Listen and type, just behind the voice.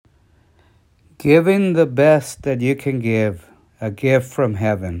Giving the best that you can give, a gift from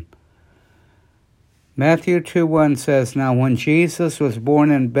heaven. Matthew 2:1 says, Now when Jesus was born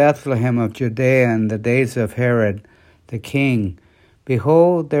in Bethlehem of Judea in the days of Herod the king,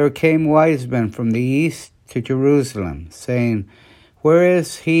 behold, there came wise men from the east to Jerusalem, saying, Where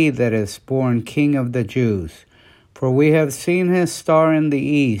is he that is born King of the Jews? For we have seen his star in the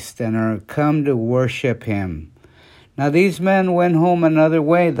east, and are come to worship him. Now these men went home another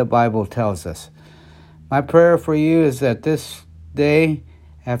way, the Bible tells us. My prayer for you is that this day,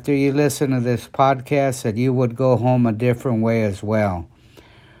 after you listen to this podcast, that you would go home a different way as well.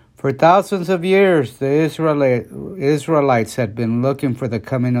 For thousands of years, the Israelites had been looking for the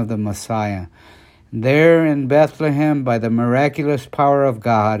coming of the Messiah. There in Bethlehem, by the miraculous power of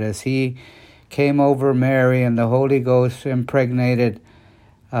God, as he came over Mary and the Holy Ghost impregnated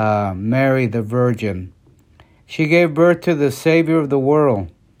Mary the Virgin, she gave birth to the Savior of the world.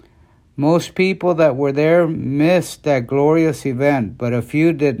 Most people that were there missed that glorious event, but a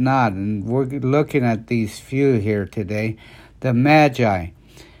few did not, and we're looking at these few here today. The Magi,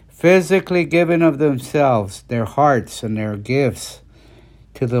 physically giving of themselves, their hearts and their gifts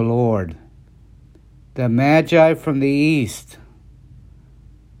to the Lord. The Magi from the east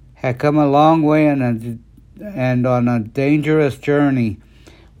had come a long way and on a dangerous journey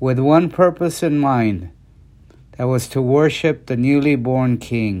with one purpose in mind, that was to worship the newly born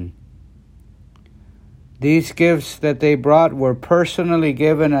King. These gifts that they brought were personally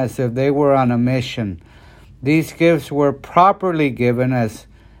given as if they were on a mission. These gifts were properly given as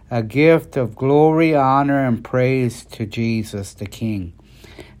a gift of glory, honor, and praise to Jesus the King.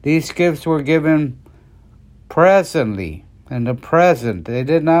 These gifts were given presently, in the present. They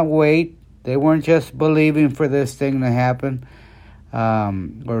did not wait. They weren't just believing for this thing to happen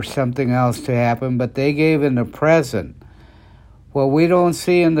or something else to happen, but they gave in the present. What we don't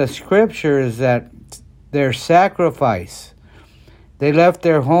see in the scripture is that their sacrifice. They left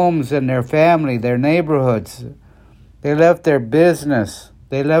their homes and their family, their neighborhoods. They left their business.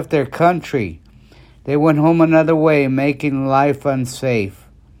 They left their country. They went home another way, making life unsafe.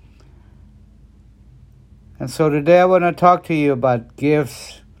 And so today I want to talk to you about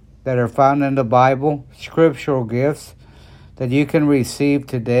gifts that are found in the Bible, scriptural gifts that you can receive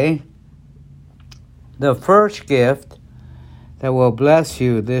today. The first gift that will bless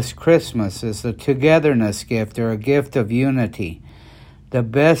you this Christmas is the togetherness gift, or a gift of unity. The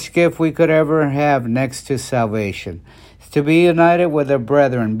best gift we could ever have next to salvation is to be united with the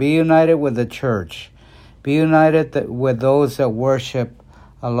brethren, be united with the church, be united with those that worship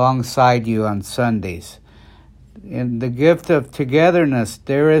alongside you on Sundays. In the gift of togetherness,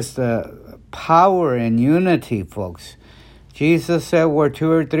 there is the power in unity, folks. Jesus said, where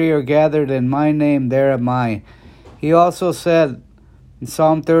two or three are gathered in my name, there am I. He also said in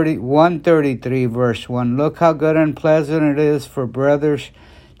Psalm 133, verse 1, Look how good and pleasant it is for brothers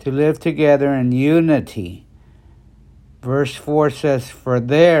to live together in unity. Verse 4 says, For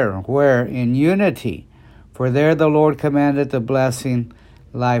there, where? In unity. For there the Lord commanded the blessing,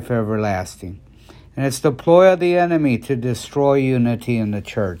 life everlasting. And it's the ploy of the enemy to destroy unity in the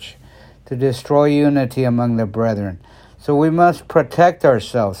church, to destroy unity among the brethren. So we must protect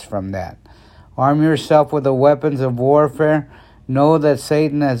ourselves from that. Arm yourself with the weapons of warfare. Know that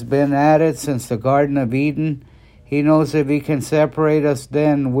Satan has been at it since the Garden of Eden. He knows if he can separate us,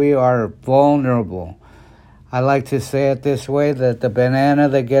 then we are vulnerable. I like to say it this way, that the banana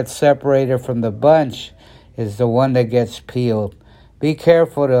that gets separated from the bunch is the one that gets peeled. Be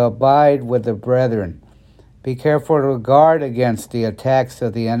careful to abide with the brethren. Be careful to guard against the attacks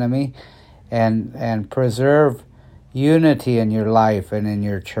of the enemy and preserve unity in your life and in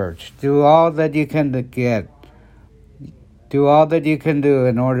your church. Do all that you can get. Do all that you can do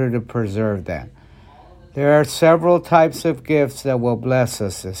in order to preserve that. There are several types of gifts that will bless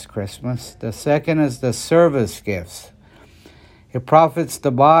us this Christmas. The second is the service gifts. It profits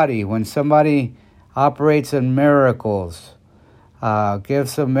the body when somebody operates in miracles,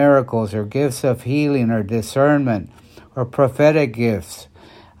 gifts of miracles, or gifts of healing or discernment, or prophetic gifts.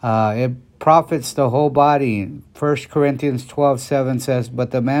 It profits the whole body. 1 Corinthians 12:7 says,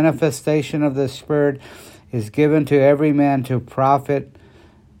 But the manifestation of the Spirit is given to every man to profit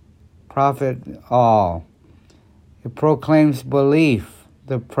all. It proclaims belief.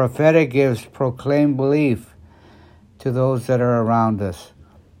 The prophetic gifts proclaim belief to those that are around us.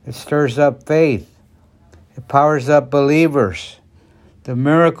 It stirs up faith. It powers up believers. The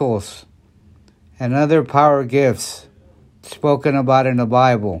miracles and other power gifts spoken about in the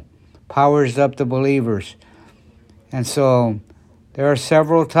Bible powers up the believers. And so there are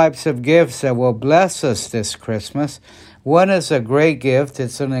several types of gifts that will bless us this Christmas. One is a great gift.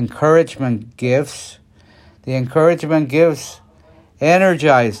 It's an encouragement gift. The encouragement gifts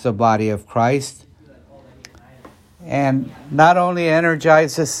energize the body of Christ. And not only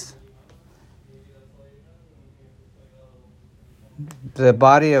energizes the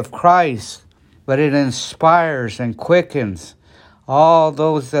body of Christ, but it inspires and quickens all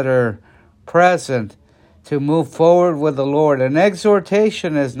those that are present to move forward with the Lord. An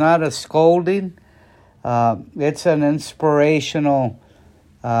exhortation is not a scolding. It's an inspirational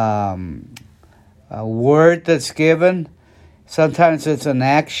word that's given. Sometimes it's an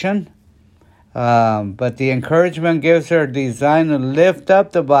action. But the encouragement gifts are designed to lift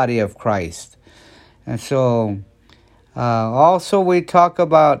up the body of Christ. And so also we talk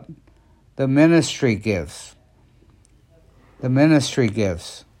about the ministry gifts. The ministry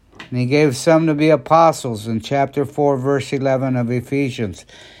gifts. And he gave some to be apostles in chapter 4, verse 11 of Ephesians.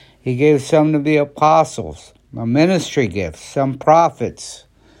 He gave some to be apostles, a ministry gifts, some prophets,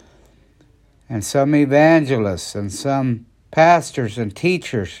 and some evangelists, and some pastors and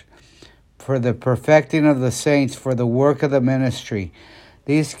teachers for the perfecting of the saints, for the work of the ministry.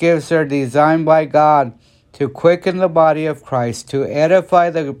 These gifts are designed by God to quicken the body of Christ, to edify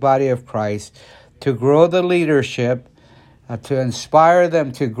the body of Christ, to grow the leadership, to inspire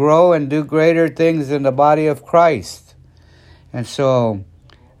them to grow and do greater things in the body of Christ. And so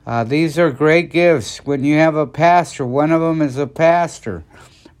these are great gifts. When you have a pastor, one of them is a pastor.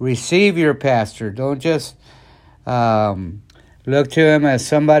 Receive your pastor. Don't just look to him as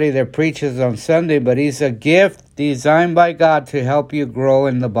somebody that preaches on Sunday, but he's a gift designed by God to help you grow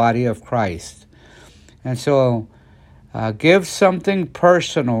in the body of Christ. And so give something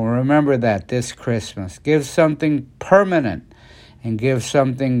personal. Remember that this Christmas. Give something permanent and give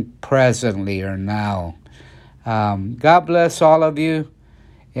something presently or now. God bless all of you.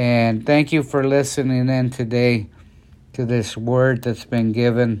 And thank you for listening in today to this word that's been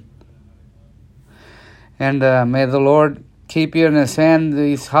given. And may the Lord keep you in His hand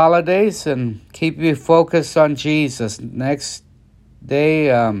these holidays and keep you focused on Jesus. Next day,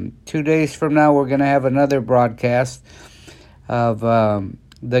 2 days from now, we're going to have another broadcast of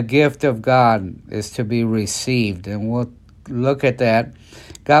the gift of God is to be received. And we'll look at that.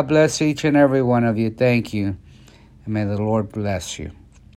 God bless each and every one of you. Thank you. And may the Lord bless you.